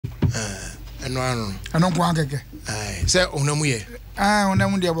eno ko ankeke say onamu ye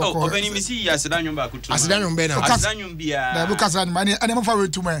onamu de boko obani misi ya sedanwum ba kutu asedanwum be na asedanwum bia da bu kasa ni ani ma fa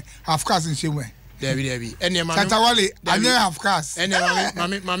wetu me half cast nshemwe Debbie ene ma Katawale anye half cast ene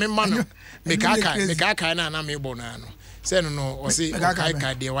mame mano mekaka na me bo na no say no o say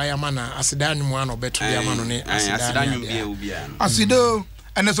kai de waya mana asedanwum ano beto ya mano ne asedanwum bia obia asido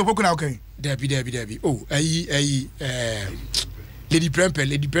ene so poku na okay Debbie oh ayi Lady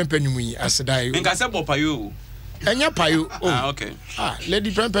Prempe nyumu yi asedai nka se bopayo enya payo oh okay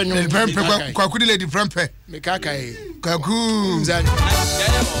Lady Prempe nyumu Lady Prempe kwa kudi Lady Prempe mekaka kaku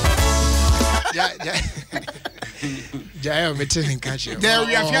ja meteni nkache there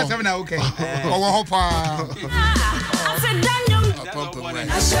we are here 7 na okay owo hopa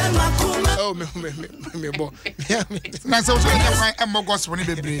oh me bo na so so ya fine emmo gospel ni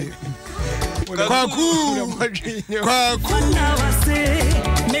bebre kwaku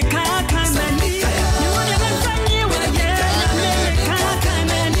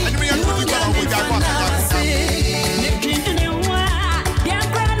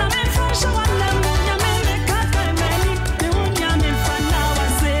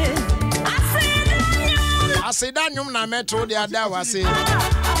asedanyum na metro de ada wase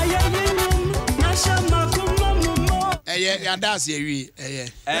ya das ye wi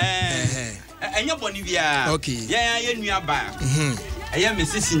enye boni bia okay ya nua ba eye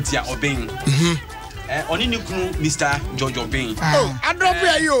Mrs. Cynthia Obeng oni ni kunu Mr. George Obeng adrop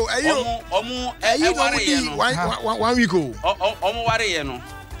ya yo omo ware ye no 1 week omo ware ye no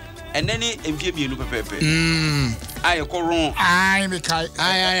eneni empie bienu pepepe aye koron me kai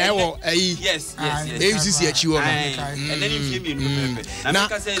wo ayi yes ACC achi wo eneni empie bienu pepepe na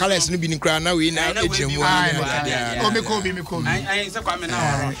colors no bi ni kra na we na ejemu o me ko ayi se kwa me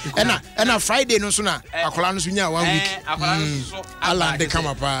na ena Friday no so na akola no so nya 1 week akola no so alande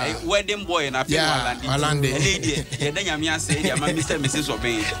kama pa wedding boy na fe alande ene de danya me ase ya ma Mr. Mrs.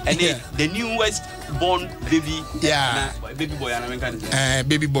 Obeng ene the newest born baby baby boy na menka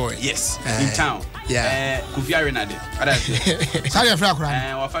baby boy yes in town Kofi Arenade ada say ya fra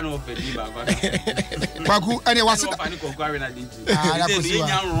kura wa fa no pedi ba kwaku ene wase wa fa ni Kofi Arenade nti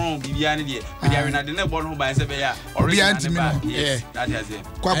nya ron bibia ne de Kofi Arenade na bo no ba se be ya original ne ba that is it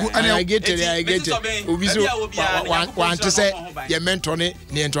kwaku ene I get obi so wan to say ye mentor ne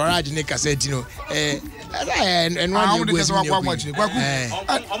entourage ne cassette no and one you go kwaku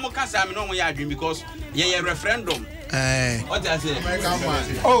omo kasa me no mo ya adwin because ye referendum what I say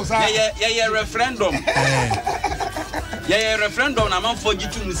oh sir yeah referendum referendum na man for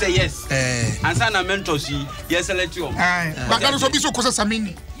gitu no say yes ansa na mentors yes select you but that so be so kosa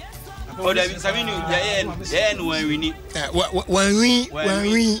samini oh da samini yeah no when we need when we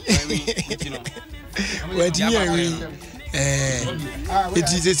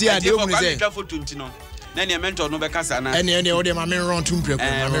it is see ade o say na ne mentor no be kasa na ene o de ma men run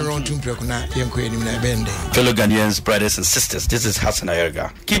tumpreku na yenko enim na bende. Fellow Ghanaians, brothers and sisters, this is Hassan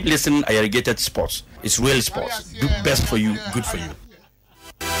Ayariga. Keep listening. Ayarigated Sports, it's real sports. Do best for you, good for you.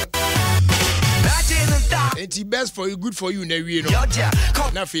 It's best for you, good for you. Na we no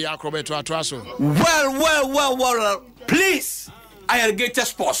na fi akrobeto atwaso. Well, please, Ayarigated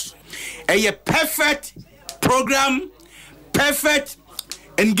Sports, a perfect program, perfect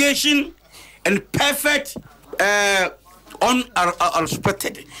engaging and perfect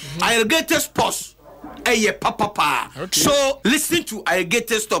unexpected. Ayarigated Sports papa. Okay. So listen to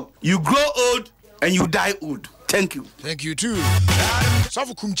Ayarigated Stop. You grow old and you die old. Thank you too.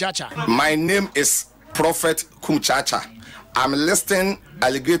 Sofu Kumchacha. My name is Prophet Kumchacha. I'm listening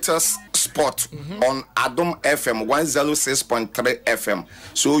Alligators Sport on Adom FM 106.3 FM.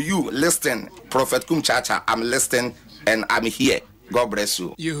 So you listen, Prophet Kumchacha. I'm listening and I'm here. God bless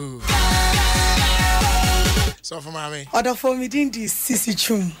you. So for mommy. Order for me in this Sisi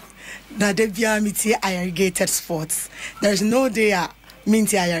Chum. Na debia miti Ayarigated Sports. There's no day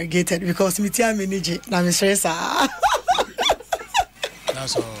minti Ayarigated because miti manage na me stressa.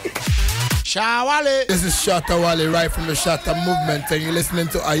 That's all. Shawale. This is Shatawale right from the Shatta movement and you're listening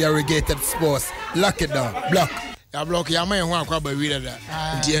to Ayarigated Sports. Lock it down. Block. Ya block ya man ho akwa ba wi da.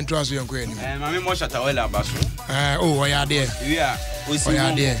 Nti ento aso yenko ani. Mama mo Shatawale abaso. Oh oya de. Yeah.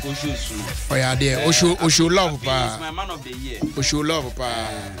 Oya de. Oya de. Osho love pa. My man of the year. Osho love pa.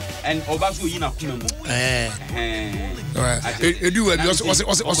 And obaso yi na kuma mu. Edu we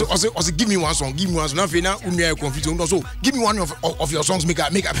also give me one song. Now fe na unu e confuse. So give me one of your songs make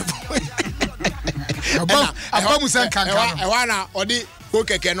up. Abamu san kan kan. E wana odi ko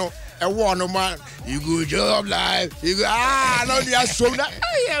keke no e wo no ma You go job life. You go no they are so that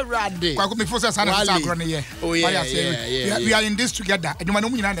ready. Kwa me force sana agro ne ye. Oh yeah. We are in this together. Eduma no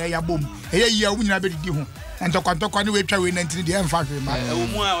nyina na ya bom. Eye yi a nyina be didi ho. Ntokwa ne we twa we 19 de emfa hwe ma.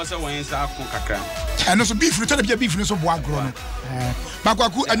 Mu a wo se won sa akon kakra. Eno so beef no tell be beef no so bo agro no.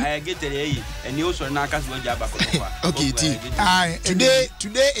 Makwaku I get it eh. Eni o so na aka so ja bakotwa. Okay,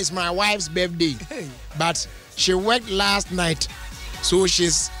 today is my wife's birthday. But she worked last night. So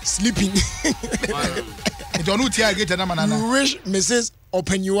she's sleeping. You wish Mrs.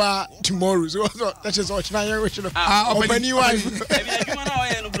 Open you are tomorrow. So that is what I wish. Open you are. Hey,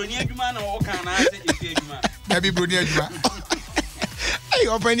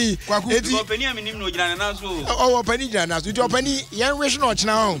 Openi. Openi a minim no jana na so. Oh, Openi jana. So Openi, yan wish no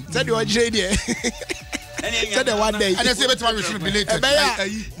china. Said you are JD. Said the one day. And I say better we should be late.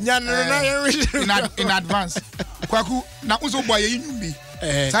 In advance. Kwaku na uzo boy yinyum bi.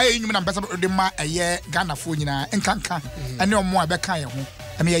 Say yinyum na pesa de ma eye Ghana fo nyina enkanka. Ene omo abeka ye ho.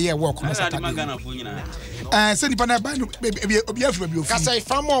 Ene ye work no Saturday. Ghana fo nyina. Say nipa na ba no obi afro bi ofi. Kasa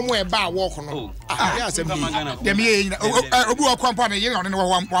ifam omo e ba work no. Ya se bi. Dem ye nyina obi wo kwampa na ye no ne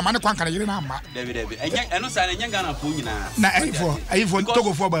wa ma ne kwanka na ye na ama. Debi. Eno sa na nya Ghana fo nyina. Na ayifo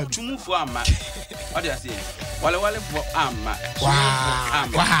Togo fo ba. Tumu fo ama. What do you say? Wale fo ama. Wow.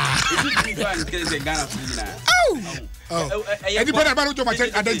 Ebi tu an kele Ghana fo nyina. Any better about your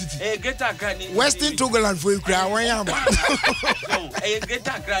identity. Greater Granny. Western Togoland for you cry. Why am I?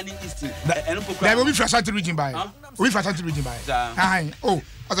 Greater Granny East. There will be Frashanti region by. We Frashanti region by. Oh,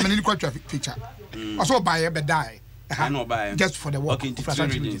 as a many quite picture. Also buy a bed die. I know by just for the work. Okay, 3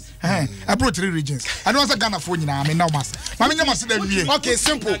 regions. I brought 3 regions. I don't want Ghana phone now. I mean, now must. Mamma must say okay,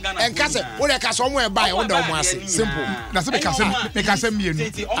 simple. And Casa, what I can somewhere buy on the mass. Simple. That's what they can send me.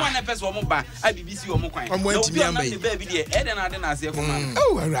 One person will buy IBC or more. I'm going to be a baby. Ed and I didn't say,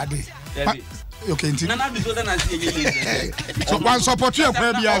 oh, ready. Okay, so one support you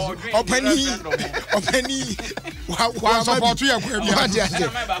Openi. One support you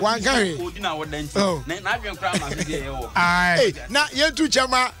one carry. Hey, now you two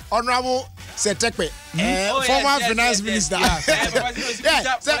chama honorable Setekwe, former finance minister.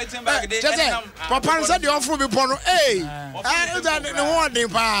 Papa said you offer me pono. Hey, I don't know what they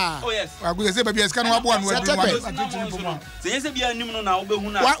pa. Oh yes. I go say baby, can one one. Say yes, be a new na obe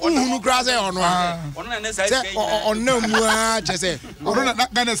huna. What unu graze on on no more. Just say, on that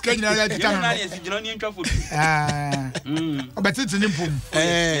Ghana scan. But it's an impum.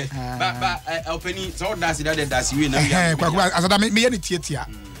 But opening so that's you know. As I make me any theatre.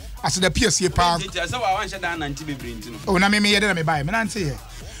 As the PSA park. So I want to dance and be bring. Oh, na me me buy. Me nanti here.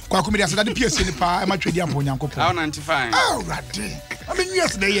 Kwa kumidi as the PSA ni pa. Ema trade ampo nyankopo. I 95. Oh, radi. I mean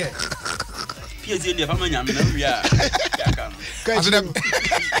yesterday here. PSA ni pa manya me na wi a. As the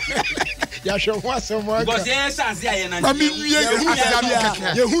ya show what some more. Because yes, as ya na. I mean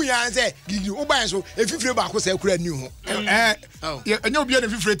you hu ya say gigi o ban so efifire ba ko say kura new ho. Enye obi na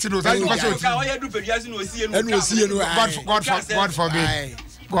efifire ti no. Say ko so. Ka ya du peduase no osie no.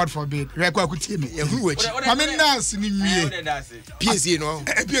 God forbid. Rekwa kutie me. Ma me dance ni wie. PSA no.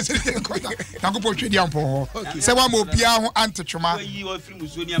 PSA ko. Na ko po twedi ampo ho. Se wa mo bia ho antwema. Yi o firi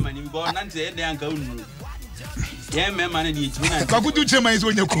musuoni amani go na nte e dan ka unu. Yeah, man, man, it's me. I could do chairman is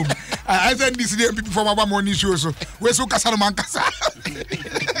when you come. I said this before my morning show. So we're so Casaman Casa.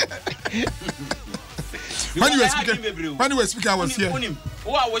 When you were speaking, I was here.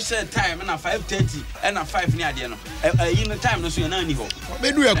 Oh, I was at time and 5:30 and 5 near the end. In the time, no sooner than you.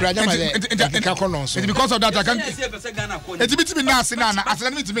 Maybe we are graduating. It's because of that I can't. It's a bit of Nana. I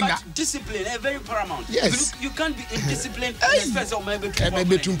said, discipline, very paramount. Yes, you can't be indisciplined.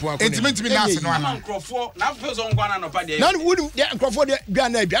 Maybe two points. It's meant to be Nasa. Now, person one and a none wouldn't get for the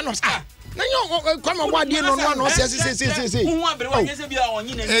Bianos. No, come on, what do you know? No, say.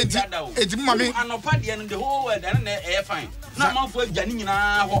 It's mommy and no party and the whole world and air fine. Now, my for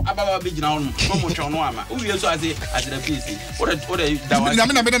Janina or about Big now, Momochonoma. We also as the PC. What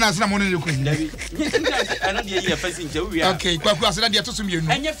a money you couldn't. Okay, Quack said that to some you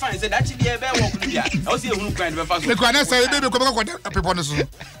know. And you find that actually a bear walk. I was here who cried the first. The Quana say, baby, come on, upon us.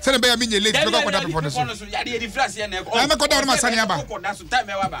 Send a bear me late. I'm going to go down my Sanyaba. That's the time,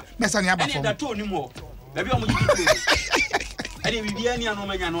 Messania. Maybe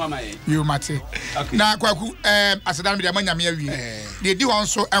you mate. Na kwaku asadan bi amanya me awie. De di hon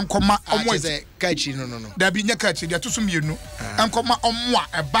so enkoma omo eze kachi no. Da bi nya kachi de toso mienu. Enkoma omo a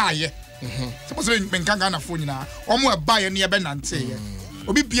ebaaye. Suppose men kan na fo nyina. Omo ebaaye ne be nante ye.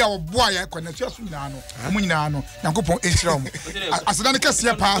 Obi bia wo boa ye kwa na tuaso nyina no. Omo nyina no. Yankopon enchira omo. Asadan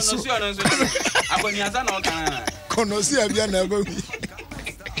kase pa so. Akoni asa na o kan. Konosi abia na ba wi.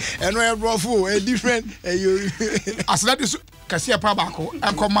 And we brofo a different asida this kasia pa bako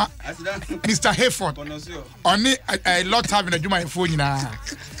enkoma Mr. Hayford oni a lot having a juma phone nyina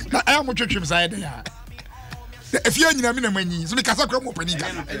na I am twetwem side ya if you nyina me na manyi so me kasa kra mo pani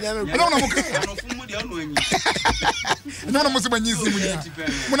ga no mo se manyi simu nyina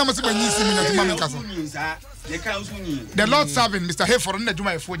mo na mo se manyi simu nyina tuma me kasa the Lord serving Mr. Hayford na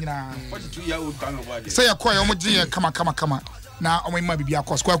juma phone nyina 42-year-old kwame say ya kwa yo mo gye kama na omo ma bibia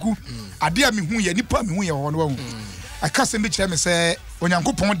kos kwaku ade a me hu ye nipa me hu ye wo no hu aka se me kire me say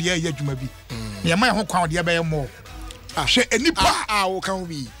onyankopon de ya adwuma bi ne ma ye ho kwan de ya be ye mo hwe enipa wo kan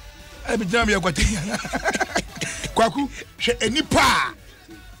bi e bi jam ye kwati kwaku hwe enipa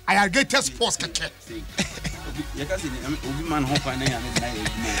Ayarigated Sports keke obi man ho fa na ya na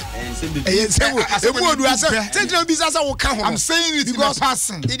I'm saying it because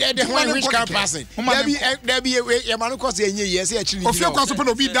passing the one which can passing there be your man cause enye yes actually of your cause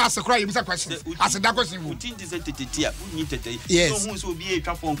obi das cry you question as that question wo yes so obi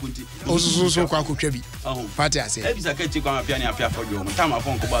etwa fon konti so kwa kotwa bi party ase e bisa ka chi kwa apia ne apia for jo mo time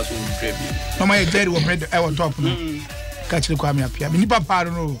afon ko ba so ntwa bi no my dead wo bread I want top no catch the kwame apia me nipa pa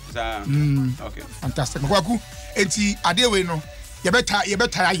no okay fantastic kwaku enti ade we no ye beta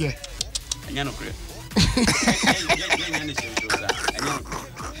aye anya no kre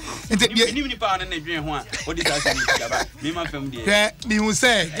enti ni nipa na dwen ho a odi sa se ni ba me ma fam de me hu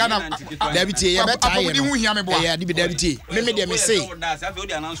say Ghana David ye beta aye no hu hia me bo ya di David me de me say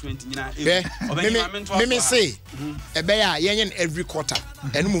odi announcement nyina me say ebe ya yen every quarter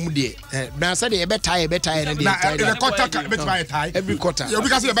enu mum de na say de beta aye na de every quarter beta aye every quarter you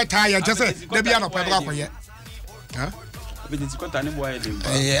because you beta aye just say de bia no pa bra koye we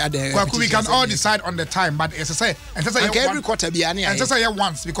can all decide on the time, but as I say, and just say every quarter be ani. And just say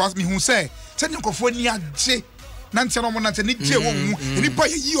once because me who say, send your phone near J. Nancy no monate ni J wo mu. Ni pa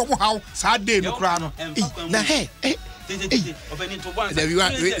yi omo how sad day no kra no. Na hey. I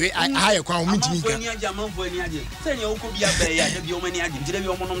kwa mu ntimi ka. Send your ko bia be ya de bi omo ni age, de bi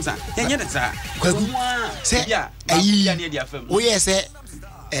omo nom sa. Enye de sa. Say ayi. O yes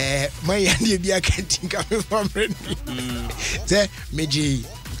my idea be a canting coming from say meji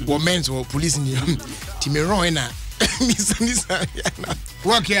women's or police ni Timmy na Miss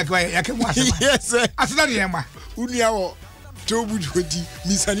work here ya can watch yes asida ni ema unia wo tobu jodi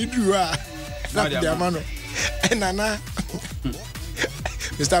misani duwa na dia mano nana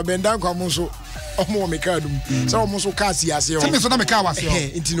Mr. Bendan kwa monso omo me ka dum say omo so ka si ase o me so na me ka wase o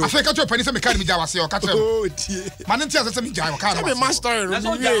intino afa ka to pani say me ka mi ja wase o ka tell oh tie man ntia say me ja o ka na me master na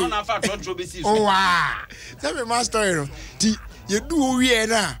so ja na fa tro be si oh wa say me master ti ye du o wie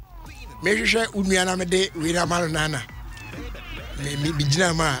na me hwehwe unua na me de we na malo nana me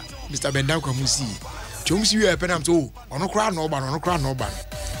bigina ma Mr. Bendan kwa musi chomsi wie pe na so ono kra na oba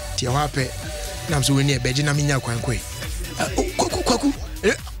ti wa pe na so we ni e beji na me nya kwankwe kwaku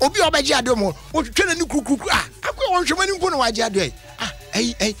obi obaji ado mo o twene ni kukuku akwa won hwemani mpo na waji ado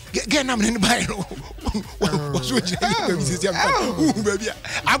ai ge na me ni bai no o so ji ba bi sisi am baby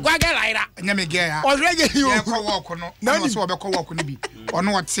akwa ge laira nya me ge ya o hwe ge yo ko work no na so be ko work ni bi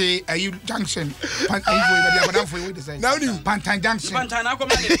ono what say ayi junction pan ayi boy ba dia fo we dey say now ni Pantan junction Pantan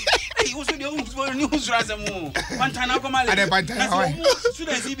akomale ai wo so de o ni husura asemu Pantan akomale ade Pantan hoy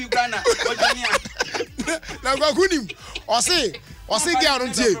students bi grana o jani na kwa kunim o se ge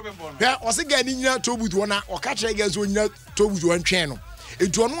aron tie o se ge ni nyina tobutu wona o ka kire ge so nyina tobutu won twen no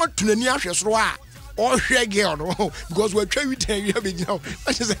etu ono atunani ahwe soro a o hwe ge ono because we twa witan wi be gina o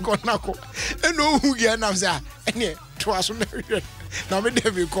se ko na ko eno hu ge na say ene to aso na hwe na me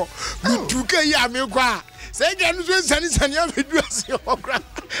de be ko mi tuka ya me kwa se ge no so sani ya be du ase o kra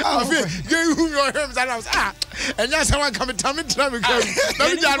afi ge hu yo hem sana enya se wan kam tami tra me kwa na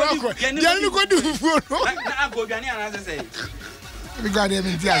me ja ro ko ye ni ko du fu no na agodwane ana se we got them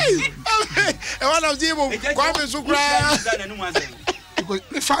in there e wan of them kwa me so kra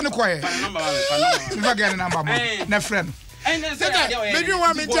me fa no quiet me fa get number mo na friend me do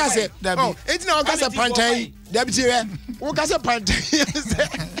want me just say oh it's not cause Pantan deputy we cause Pantan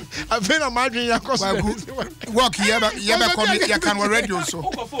I feel I'm margin ya cause work here be come ya can radio so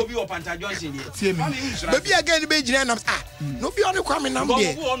ko fo obi o Pantan Johnson here baby again be gina na no be on kwame nam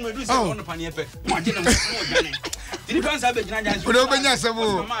there oh no pani epe mo age na mo jane did pan sa be gina Johnson o do be nya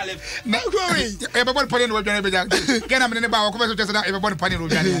sebo na go we e be bon pani no jane be jane gena me ne ba wo ko be so tese na e be bon pani no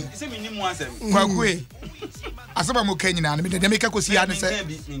jane se mi ni mu asem kwa kwe asaba mo kanyi na me de me ka kosi ane se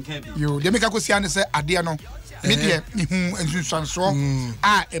yo de me ka kosi ane se ade no me de me hu ensunsanso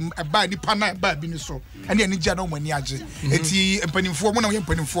e ba ni pana ba bi ni so ene ani gya na mo ani age eti empanimfo mo na ye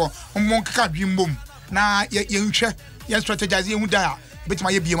empanimfo mo kaka dwimbom na ye nhwe ye strategize ye hu da bet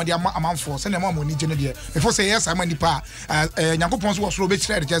my be a man for send them money generally. Before say yes, I'm any pa Yankopons was so bit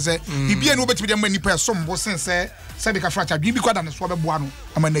straight just say be an over to them many per some was say the fracture be because than a swab one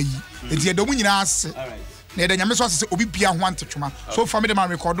amana it's a dominance. Ne da nyame so asese obi bia ho antechuma so family man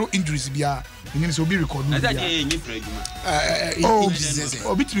record injuries bia nyim se obi record na da ye nyifra adwuma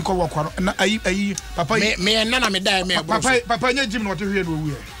obi timi ko wakwa na ayi papa me na me dai me bro papa nya gym no to hwe no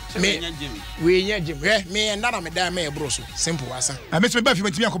wu me we nya gym me na me dai me bro so simple asa me timi ba fi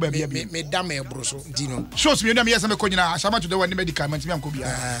matimi akọ ba bia me da me bro so dino shows me na me yesa me ko nyina asama to the one medical matimi akọ bia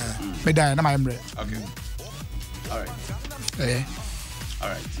me dai na my emre okay all right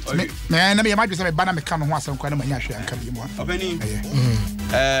all right. Me na me imagine say me bana me kan ho asem kwa na manya hwe anka bi mu. Obeni.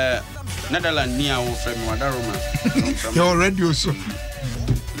 Netherlands ni awo frem Wadaroma. You radio so.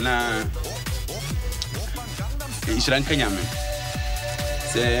 Na Israel Kenyame.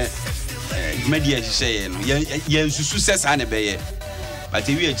 Se media hye no ye nsusu sesa na be ye. But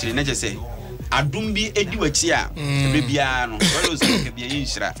we akire na je say adum bi edi wachi a be bia no welo se ke bia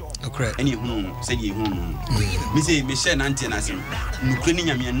yinhira okay ani hunu se ye hunu mi se me share nante na se nukure ni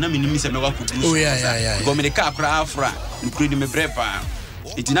nyame na me ni se me wa kudu oh yeah go me ka akra afra nukure ni me brepa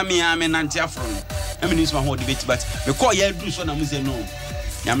itina me ya me nante afro no na me ni so ho debate but me call ya du so na mu se no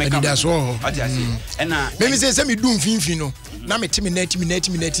nyame ka da so ati ase ena me se me du mfinfin no na me timi na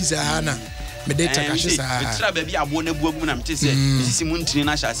sa na me dey take ashe sa me tra ba bi abo na buagu na me te se sisi mu ntini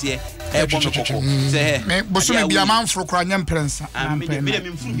na hyase e bo me kokko se me boso me bia manfro kra nya mprensa me de me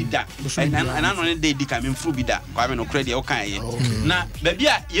mfuru bi da na no ne dey dika me mfuru bi da kwa me no kra de o kan ye na ba bi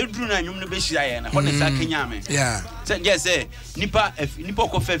a ye duru na nwum no be hira ye na ho ne sa kenya me yeah se je se nipa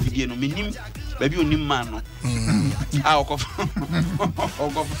ko fa fidie no menim ba bi onim man no okof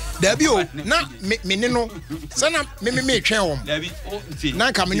da bi o na me ne no sana me twen wom da bi o nti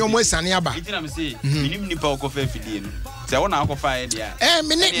na ka me nyomo asane aba itina me se menim nipa ko fa fidie no se wona akofa ye dia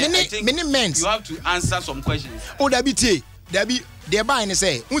me meant you have to answer some questions o da bi tie da bi the buy ne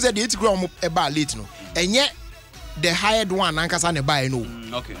say who said the 80 gram e ba late no enye the hired one ankasa ne buy no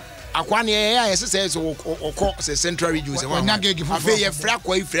okay akwa ne ya yes say so okọ say central region say one afa ye fra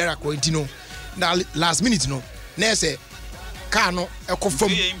kwa ifra kwa ntino na last minute no na say car no ekofam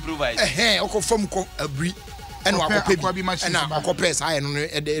ekofam ko abri eno akopɛ bi na akopɛ sa no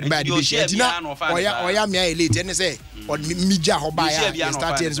ba de bi na oya me aye late ene say mija ho ba ya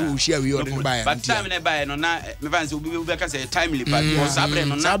started so share we order ba ya but time na ba no na me fan say obi ka say timely but sabre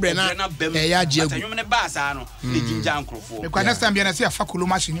no na bem ya je atanwum ne ba sa no ne jinja ankrofo e kwa next time bi na say afakulo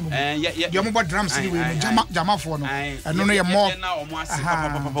machine mu de mo bo drums ni we jama fo no eno no ye mo na o mo ase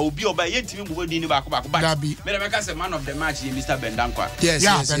papa obi oba ye ntimi bo di ni ba ko ba me dem ka say man of the match Mr. Bendankwa yes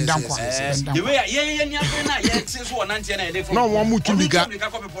Bendankwa the way ye ni afena ye say so nantia na dey for no one mutu miga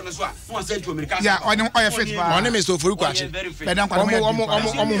ko be for no so a no say to America yeah on fit ba on me so for kwache Bendankwa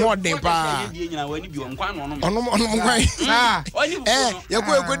omo ho den pa ono kwan ye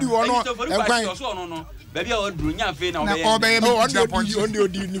ko ekodi wo no kwan baby o duru nya fe na obeye on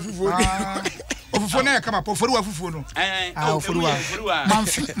odi ni fufu ofufo na kama po foruwa fufu no foruwa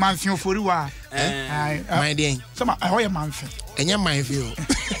manfi foruwa my dey sama ahoye manfi enye manfi o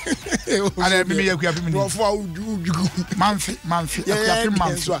ale bi me yakua bi me no fo ujugu manfi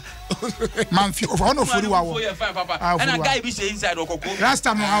yakua manfi ono foruwa wo and a guy be say inside okoko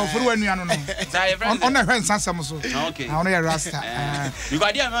rasta no foruwa nuanu no ono hwe nsansam so ono ya rasta you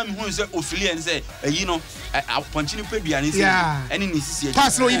got there man who say ofili and say you know continue peduane say any ni sisi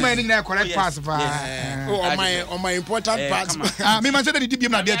pass no email ni na correct pass pa on my important parts me man say the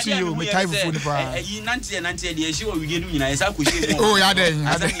dibiem na dey to you me type phone pa yi nantie dey she wo wi nu nyina esa ko she oh ya dey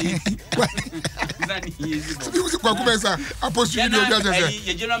kwa kumesa apostle video just say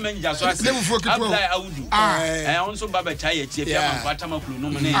ye general manager so ase Abdullah Audu on so baba chai tie pia man kwata makulu no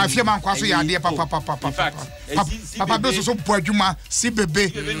me afia man kwaso ya dey papa be so po adwuma si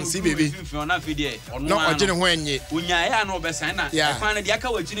bebe ona fi dey no ogene ho enye onya ya na obesan na kwan na dia aka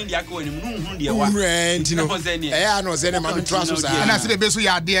wachi ni dia aka wani mu hu dia wa ntino ya na ozene ma tro so sa na si bebe so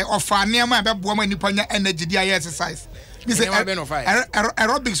ya dey ofa ne ma be boa ma nipa nya energy dia exercise me say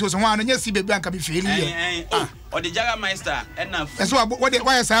aerobics was one nya si bebe anka be feel here o de jaga meister na so what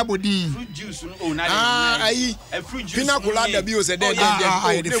why say abodi fruit juice no na ayi fruit juice pina colada bi o se dey the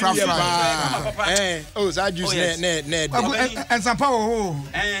that juice ne and some power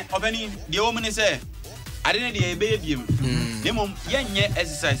obani de o mene say ade ne de ebe biem nemom yenye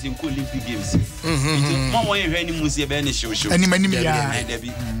exercise in Olympic games mo yen hwe ni musie be ne show anim ya da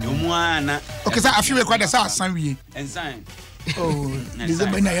bi omu ana okay say afi we kwada say asan wie ensign oh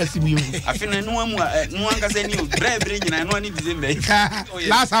December na yasi mi afi na no amu no anka say ni o drive nyina no ani December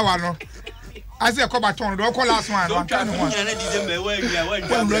last hour no I say come back on the last one. Don't try to December when you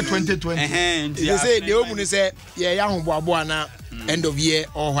are 2020. They say the woman say yeah young boy na end of year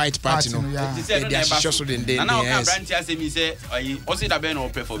all white party no. They are just so then. And now can brand say me say o say that be no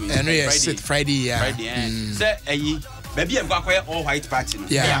perform. Friday. Friday. Say baby I'm going to all white party no.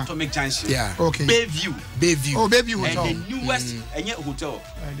 Yeah. Atomic Junction. Yeah. Okay. Bayview. Oh, Bayview hotel. And the newest hotel.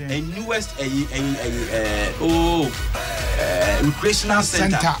 And newest recreational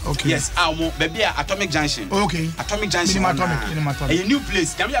center. Okay. Yes, baby Atomic Junction. Okay. Atomic Junction. A new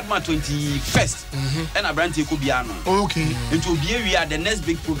place. Can we have 21st? And a brand take Kubiano. Okay. It will be we are the next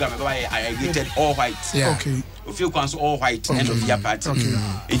big program by Ayarigated all white. Yeah. Okay. If you can all white end of year party. Okay.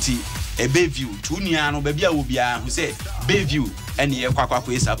 It's a Bayview. Two niano baby will be who say Bayview and the Kwakwa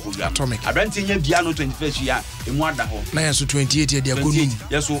program. Atomic. A brand in Biano 21st year in Wonderhall. Now so 28 year they are good.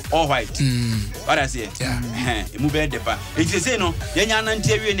 Yes, so all white. What I say? Yeah. Move the pa. It is no. Yanya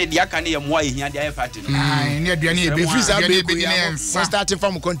nantewe ne dia kan ye moa here dia party. Ne aduane be free sa be be starting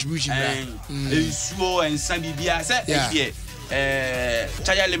from contribution. Suo and Sambi bia say here.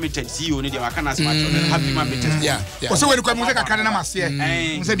 Chaya Limited CEO ni dia makana smart happy man better. Yeah. O se we ko mu se kakra na masie.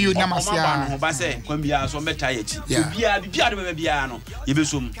 Mu se bi o na masie. Ho ba se kwambia so beta yeti. Bia do bia no ye be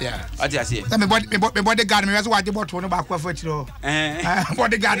som. What you say? Me body guard me we so waje bottle no ba kwa fatiro.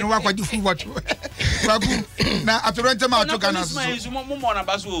 Body guard no wa kwa ju full bottle. Na atorante ma to Ghana so. Mo na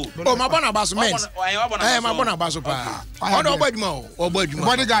baso. Oh, my bona baso mens. My bona baso pa. Odo obaduma.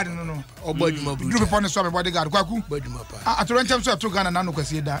 Body guard no. Obaduma. Group upon so body guard kwaku. Obaduma pa. Atorante so to Ghana na no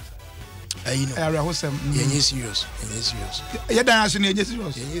kwasi da. You know. Area hosem. Yenye serious. Ya dan aso ne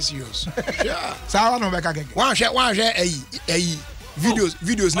serious. Yenye serious. Sa wa no be ka keke. One share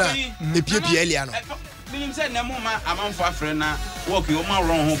videos na epiepie earlier no. Minim say na mo ma amanfo afre na work yo ma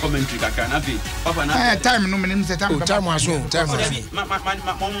run ho commentary kaka na fi papa na time no minim say time aso ma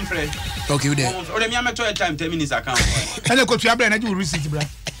mo mfre okay we there o de mi ameto time 10 minutes account ene ko tua bra na ju receipt bra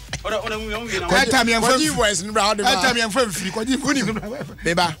o de mu na kwa time yam fa voice ni bra o de ma time yam fa free kwa uni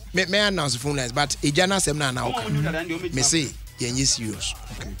beba me announce phone lines but ejana sem na o me say yenye serious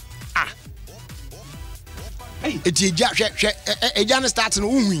okay eti eja start no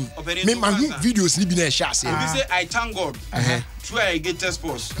unwi me ma videos ni bi na share say we say I thank God through Ayarigated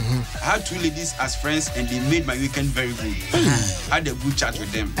Sports I had two ladies as friends and they made my weekend very good. Had a good chat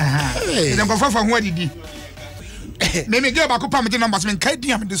with them. Dem go for who did me get back up am the numbers me kai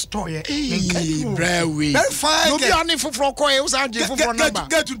dia me the store here brawe very fine no be on for call you say for number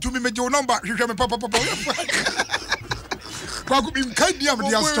get to me your number hwehwe me papa Kwaku bi kai dia me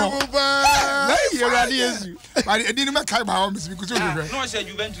dia store na ye rade yesu but e dinu me kai ba o me because no say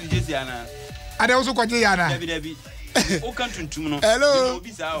Juventus Jesse ana ade also kwaje ya na David o kan tuntum no hello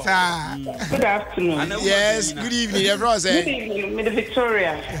Good afternoon. Yes, good evening everyone say Good evening, Miss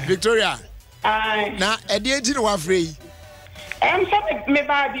Victoria. Na edi enti no wa free. Sorry, me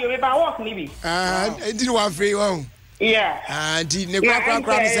ba work maybe. Enti no wa free won. Yeah. Enti ne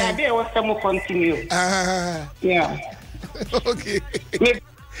kwa say. Be was some continue. Yeah. Okay.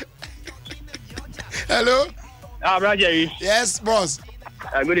 Hello? Brother. Yes, boss.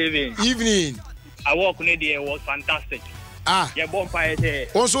 Good evening. Evening. I work on it was fantastic. Yeah, bonfire there.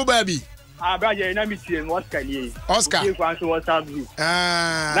 Also, baby. Brother, na meet you Oscar. Oscar. You want to WhatsApp group.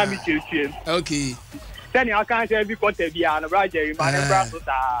 Na meet you. Okay. Then I can't say because be an brother, man,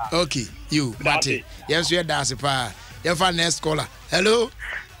 okay, you. Bati. Yes, you dance pa. You find next caller. Hello?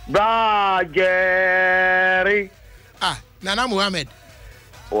 Brother. Nana Muhammad.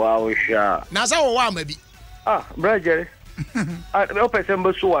 Wow, sha. Nasa wa maybe. Brother. O person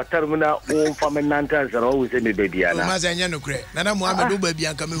so atarmuna o faminanta zero always me baby ana. Ma zanya no kre. Nana Muhammad o baby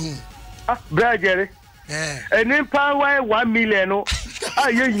anka me hu. Brother. Eni pa 1 million no.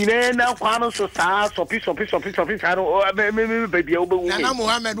 Ye nyine na kwa no so sa sopi sa no me baby o be hu. Nana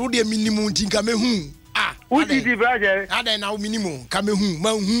Muhammad o de minimum tinka me hu. Who did the brother? Ada na minimum ka me hu,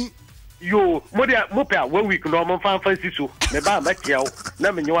 ma hu. Yo, mo pe 1 week no mo fan fancy so. Me ba ma tiawo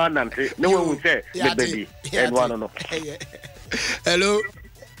na me nwa nante. Na we hu say me baby. And one no. Hello.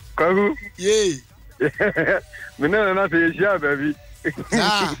 Kahu. Yeah. Me na say share baby.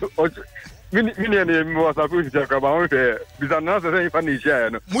 Mini ne mo wasa fu share ka ba ho say. Bisa na say fa ni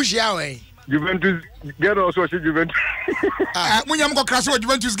share no. Mu share we. Juventus get also Juventus. Munyam ko krase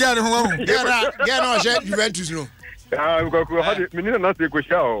Juventus get ho. Get no share Juventus no. Because menina na say ko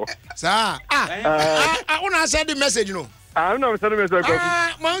share. Sir. Una send the message no. I'm not sending message.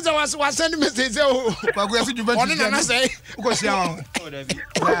 Monza was sending message. Kwaku yasi Juventus. Oni na say ko share.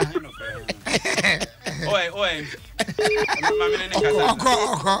 Oi.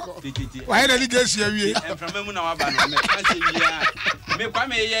 Okay. Why the litigation we? And from me na wa ba no me kwa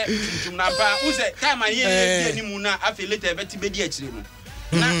me ye tuntum na ba who say time aye ye ni mu na afi later beti be di akire no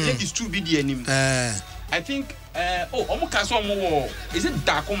na ladies too be di anim. I think omo ka so omo wo is it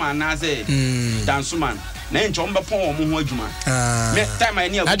Dakuma na say Dansuman na encho mbe pon omo ho adwuma me time I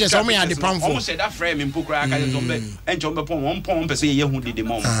near that omo ya de pamfo omo say that frame mpokura aka so mbe encho mbe pon omo pon pese ye hu dede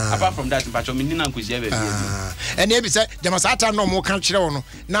mom apart from that mpacho me nina nkosi ebe ene e bi say jamasata no mo kan kire wo no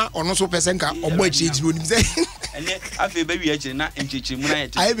na ono so pese nka ogbo achi ejiri onim say ene afi be wi akire na enchichi mu na ye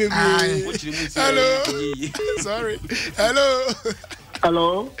ai be hello sorry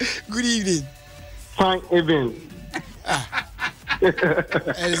hello good evening fine evening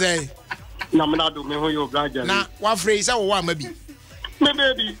Elzay na mnado me ho yo braja na wa free say wo wa ma bi me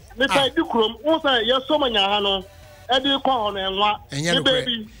baby me say di krom wo say ye so manya ha no e di ko ho no enwa me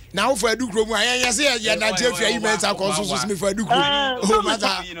baby na wo fa du krom ayen say ye na je fi ayi mensa ko so me fa du krom oh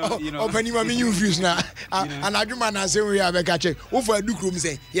mata opani ma me you fuse na anadwuma na say we abeka che wo fa du krom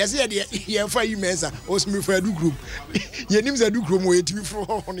say ye say ye fa ayi mensa o so me fa du krom ye nim say du krom wo etimi fro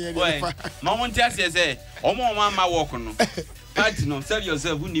ho no ye fa ma won ti ase say omo ma work no party no sell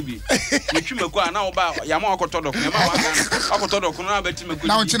yourself who ni bi you twimako na wo ba ya ma okotodok na ma wa okotodok na ba timako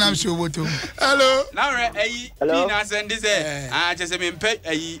na won am show boto hello na re ayi na send say chese me mpe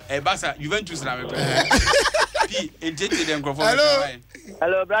ayi Basa Juventus na me P ejete dem crofo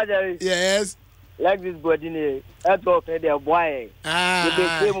hello brother yes like this body ne at work e dey boy you be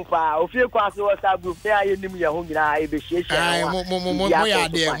came fa ofie kwa so WhatsApp group e aye nim ye ho nyina e be hie mo ya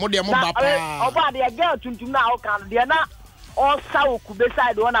de mo ba pa oba de girl tuntum na o kan de na o sa o kube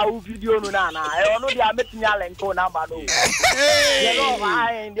side o na o video no na e ono de ametimi alenko number no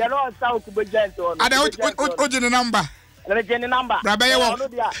de no sa o kube gent o no ada o je number le je number brabaye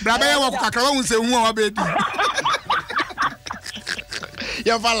wo kakra wo nse hu o ba di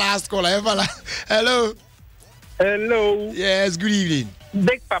your last caller hello yes good evening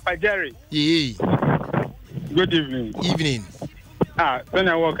Big Papa Jerry yeah good evening when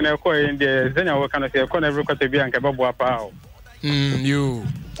I walk na ko in there then I walk na say ko na every quarter bi anka babo apa o you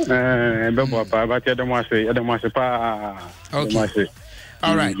babo apa but you don't want to pa okay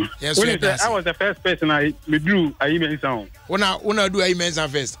all right yes I was the first person I do I even sound una do I mention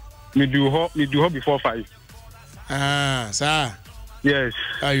first me do before 5 sir yes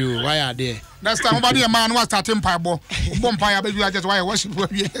are you why are there next time nobody a man was starting paibo bomb pie be just why worship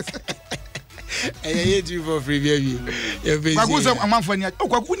eh you for free baby ba go say amanfo anya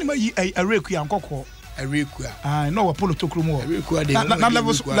okwaku ni ma yi areku ankoko areku no wa polo tokru mu areku de na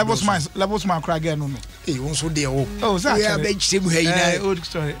levels man cry again no won so de o that we are be chim ha yi na old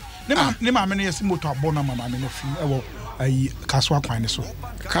story ne ma me no yes moto abona mama me no fi e wo ayi kaswa kwan ne so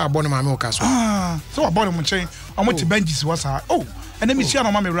ka abona mama o kaswa so abona mu chen omo ti benjis was and then me see no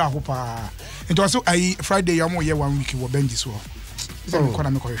mama me ra ho pa into so ayi Friday ya mo ye 1 week wo benjis wo so ko na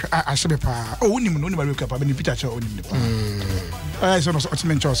me ko a shebe pa unim no ba reku pa be ni Peter cha unim ne pa so no so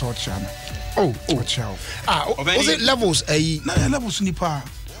me ncho so cha na chao was it levels na levels ni pa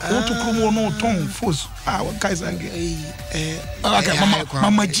o to kromo no ton force what guys and okay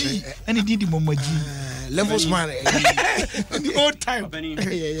mama G any did mama G levels man the old time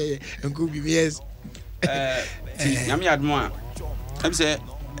yeah and could be yes nyam yadmo a am say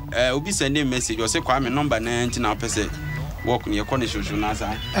obi send a message or say kwa me number na ntina pese work ni ekọ ne shosho na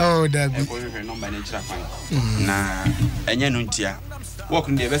sa dabi ekọ hwe number na nchira kwan na enye no ntia work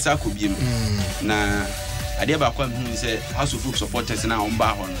ni be sa akobiem na ade ba kwa hu say house of folk supporters na on ba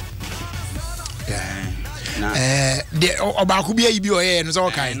ho no na de oba ko bia yi bi oye no so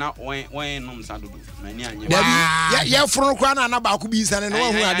kai na wen nom sa dodo na ni anye ya furu kwa na ba ko bi sane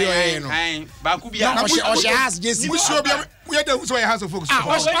no hu ade oye no ba ko bia o she has jesi mu so bia we dey so house of folk o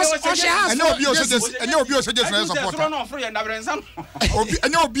she has and obi o so just na support no for ya na brensa obi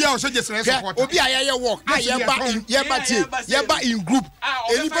and obi o so just na support obi aye work ye ba in group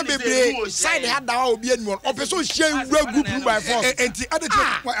eni pa bebre side had da obi anu o pe so share group by force enti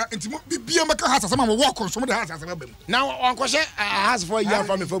enti bia maka house asama mo work so mo dey house asama bam now on ko she house for year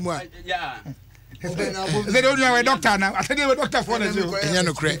from famu a yeah they don't know a doctor now. I said they were doctor for the zoo. And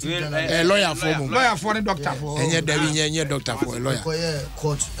no correct. A lawyer for them. Lawyer for the doctor for. And yet, there doctor for a lawyer.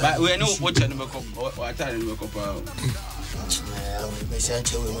 But we know what you know. What I know.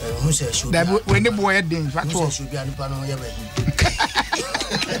 When the boy did, what was?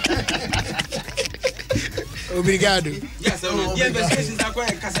 Obrigado. Yes, investigations are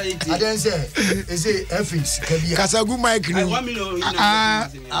quite I don't say, is it F's? Kasagu Mike. $1 million.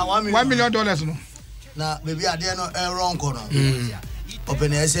 $1 million. No. Now, maybe I dare not wrong corner.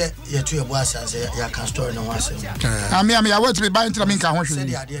 open say you to your boss and say you can story no one say I want to be buying to me can ho say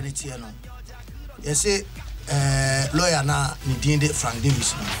the idea ni tie no you say lawyer na ni din de Frank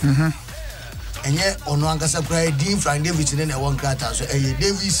Davis no enye ono ankasa kura din Frank Davis ne na won krata so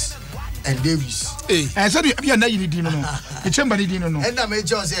Davis and Davis said you na you din no e chamber ni din no and na me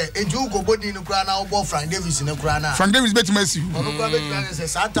just say eju go body no kura na obo Frank Davis ne kura na Frank Davis bet mercy ono kura bet say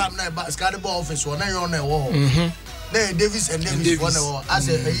sometime na basketball office one na you na wo na Davis and Davis one na as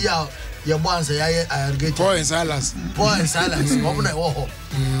a year your boy say Ayarigated Paul and Silas omo na wo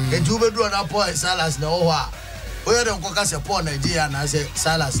eju be do na Paul and Silas na wo a oye dem koka say Paul Nigeria na say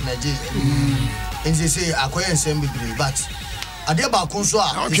Silas Nigeria nti say akoye nsem bibiri but ade ba ko so a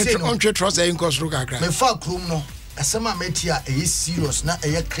on trust e nko sro kakra me fa krum no asema metia e serious na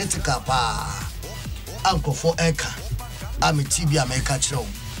e critical pa ankofo eka ameti bia me ka kire wo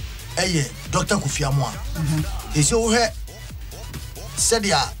eye Dr. Kofiamo a e say wo he said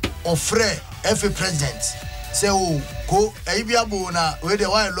ya ofre FA president say o ko e bia bo na we dey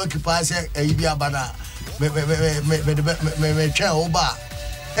why lucky pa say e bia ba na me twa o ba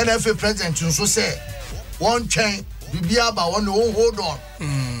NFA president nso say one chain bibia ba one hold on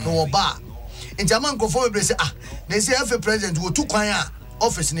no ba nti amankofo be say they say FA president wo tu kwan a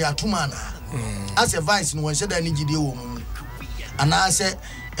office ne atuma na as a vice no won say da ni gide wo mu ana say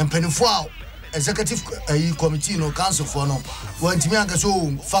empanifo a executive committee no council for no want me anka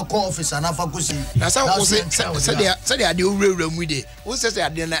so fa co office ana fa ko si na say they are the owura mu de wo say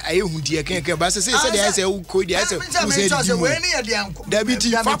ade na aye hundie kenken ba say they say ko dey say wo say we ni ye de anko da bi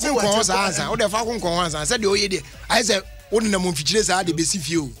ti fa kon sa ansa wo de fa kon ansa say de oye de I say wo na mo mfichire sa de besi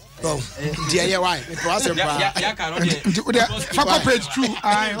fie o dear yeah why it was a page 2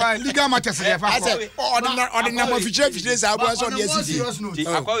 why legal matters there I said ordinary feature say abo so dey see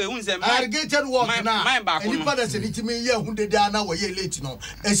Ayarigated work na any father say it me here hunde dey na wo ye late no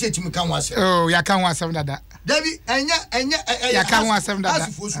e say timi kan wase oh ya kan wase dada David enya ya kan wase dada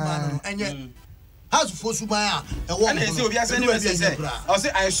enya House for Sumaya, and I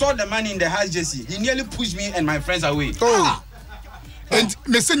say, I saw the man in the house, Jesse. He nearly pushed me and my friends away. Oh. And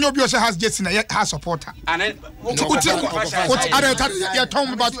Mr. Nobio has Jesse has supporter. And then, what other you told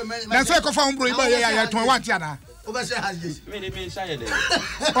me about? Then say, go found Bro, yeah, 21 Tiana. Has Jesse.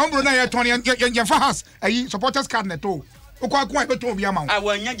 Ombro na 20 and for us, a supporters card neto. Quite better be amount. I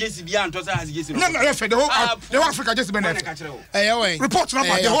want Jesse beyond to has Jesse. No, the whole Africa just been report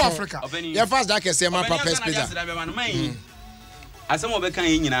number the whole Africa. Your first that can say my papa's pizza. As some of the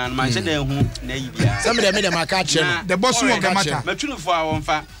kind and mansion there who some of them made them catch the boss of the matter. Matunu for our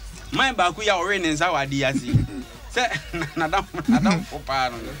fat. My Bakuya or rain is our DSC. Madame for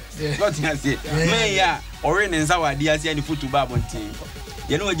pardon. What I say, may ya or rain is our DSC and put to Babon team.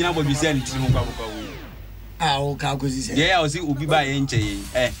 You know what you know what you said to Mukabuka. Ah, how could you say? Yeah, I was it will be by NJ.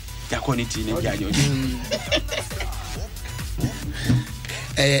 Yakoniti in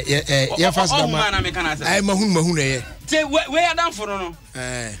yeah, first man, I'm a Mahuna. Say, where are down for no?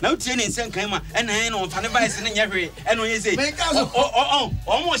 Now, Jenny sent came and I know for the vice and every and when you say,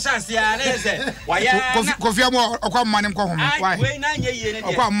 almost as yeah, why, Kofiamo or come man and come home. Why, 9 years,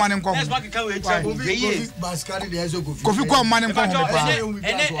 or come man and come. Kofi come man and come home.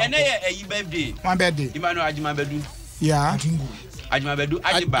 And a birthday, one birthday, Emmanuel Ajimabedu. Yeah. Ajimabedu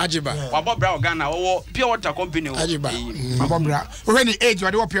Ajiba. Bob Brown Ghana or pure water company. Ajiba. Bob Brown. When the age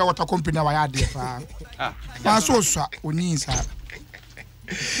of the pure water company, I had there. I saw we need that.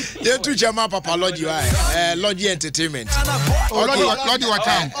 You two Jama Papa Lodgy, Lodgy Entertainment. Lodgy what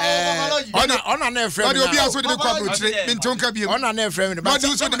time? On an friend. Lodgy also the corporate in Tonka be on an friend, but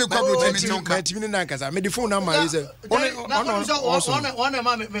you saw the corporate in Tonka. I made the phone number is on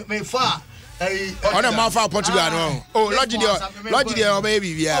far. On a mouth of Portugal. Oh, Lodgy, baby.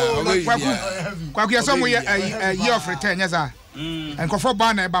 Yeah, Quack, somewhere a year of return, yes, sir. And for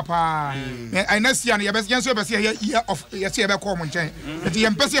banner, Papa. I know see your best year of your common chain. But the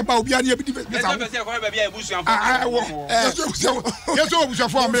embassy about Biani.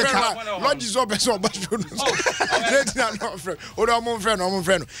 Lodge is open so much. Oh,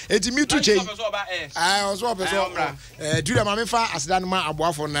 friend. It's me to change. I was open so. Do the Mamifa as Danma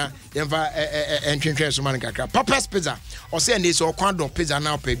Abuafona, and Chinchman Papa's Pizza, or send this or Quando Pizza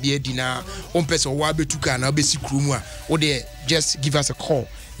now, pay beer dinner, on Peso Wabi Tuka, and Abesi Krumwa, or there. Just give us a call.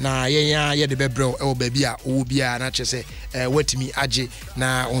 Na yeah the bebro e baby a wo bia na che say watimi age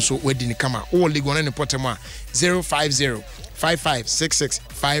na onso wedding kama all league on any potema 050 5566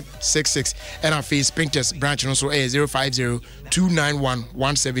 566 and our face Pinterest branch also 050 291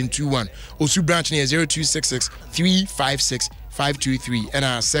 1721 osu branch near 0266 356 523 and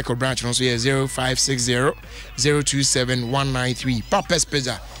our second branch also here 0560 027 193. Papa's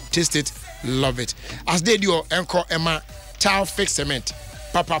Pizza, taste it, love it. As they do encore Emma Tile Fix Cement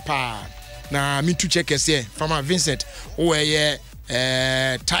Papa na me to check here from Vincent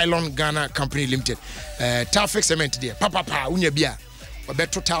Tylon Ghana Company Limited. Tile Fix Cement there Papa unya bia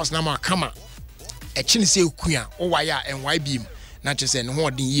obeto tiles na ma kama e chini se okuya o wire and y beam na chese no ho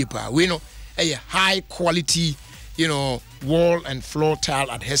din ye pa we no high quality, you know, wall and floor tile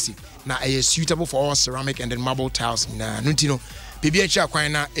adhesive. Now, a suitable for all ceramic and then marble tiles. Na nutino, baby, a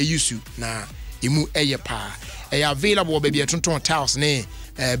kwan na a yusu na imu pa. Available baby a tunton tiles ne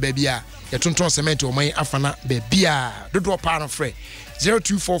baby a tunton cement or my afana baby a do pound of free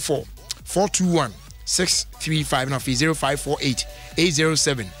 0244 421 635 and 0548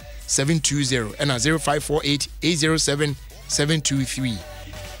 807 720 and 0548 807 723.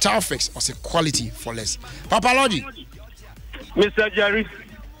 Tile Fix or say quality for less. Papa Logi. Mr. Jerry.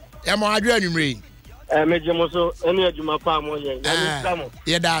 I'm Adrian Ray. Major Moso, any of my farm.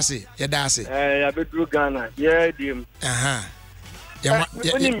 Yeah, that's it. I be through Ghana. Yeah, dim.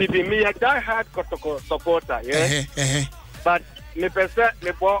 Me a die-hard supporter. Yeah. But me person,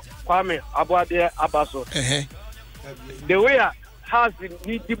 me boy, Kwame, Abuade, Abaso. The way I has the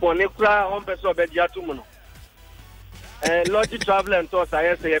need to bonekra on person Benjatumuno. Lodgy travel and tours,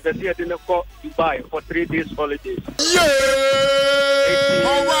 I say, I didn't go Dubai for 3 days holidays. Yeah!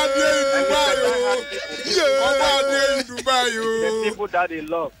 Dubai. The people that they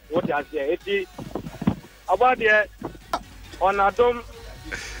love, what I say, about the on Adam,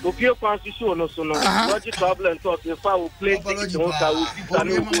 Lupio Constitution, no sooner. Lodgy travel and tours, if I will play tickets, how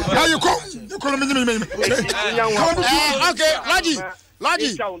you come? You call me. Okay,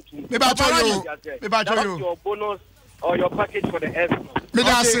 Lodgy. Maybe your bonus. Or your package for the S.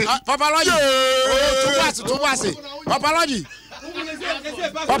 Papa Logi.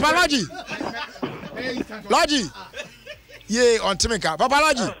 Papa Logi. Yeah, on Timika. Papa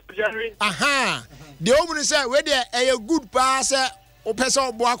Logi. Aha. The woman said, where there a good passer or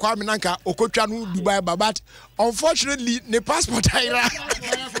person boy Kwaminanka or Kochanu Dubai Babat. Unfortunately, the passport I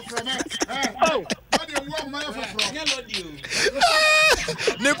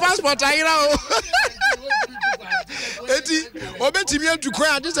the passport I Eti, Obetimian to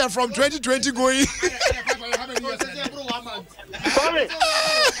Korea, this is from 2020 going.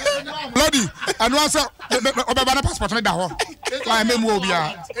 Lodi, and once Obama passport made that one. Why,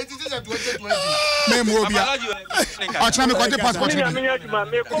 Memobia? Passport. Okay,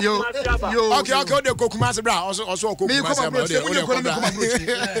 the Kokumasa Bra also oh,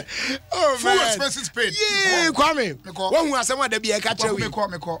 full expenses paid. Yeah, Kwame. One who has someone to be a catcher.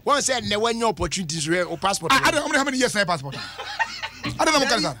 One said, never any opportunities or passport. I don't know how many years I passport. I don't know what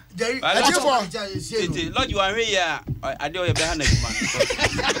Lord, you are here. I do a behind man.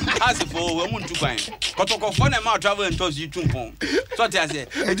 As for women to find. Kotoko phone and mouth travel and toss you 2 pounds. So I said,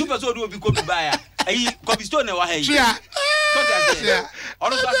 2 person will be called to buy a copy stone. Yeah.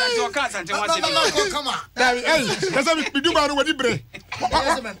 All of us and your cars and come on. Hey, that's how we do about what you bring.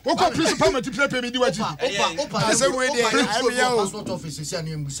 What can please permit to play me? Do what you passport office is your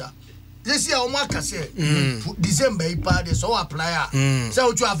name, sir. This year, Omaka said, December, party, so apply.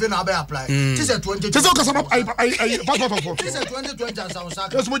 So you have been apply. This is 2020. This is 2020.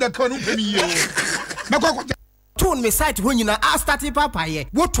 That's what the corner for me. Tone me site when you na start papa ye.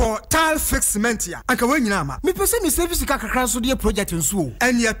 What Tile Fix Cement ya. Anka when you na ma. Me pese me service kakra so de project nso.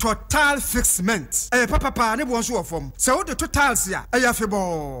 And ye Tile Fix Cement. Papa ne bo nso form. Se wo de tiles ya.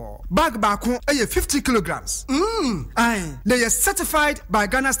 Febo. Bag baako 50 kilograms. Aye. They are certified by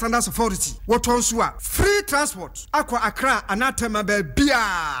Ghana Standards Authority. What nso a free transport. Akwa Accra anatema be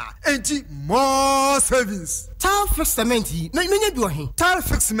bia. Enti more savings. Tile Fix Cement yi. Na menye bi ohe. Tile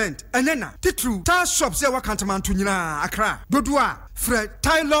Fix Cement. Enena. Titru. Tile shops ya wakantaman Nyina Accra Dodua Fred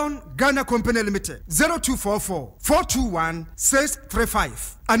Tylon Ghana Company Limited 0244 421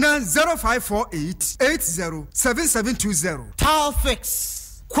 635 and then 0548 807720. Tile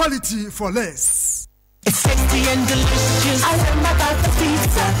Fix, quality for less. It's tasty and delicious. I am about the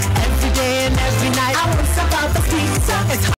pizza every day and every night. I want about the pizza. It's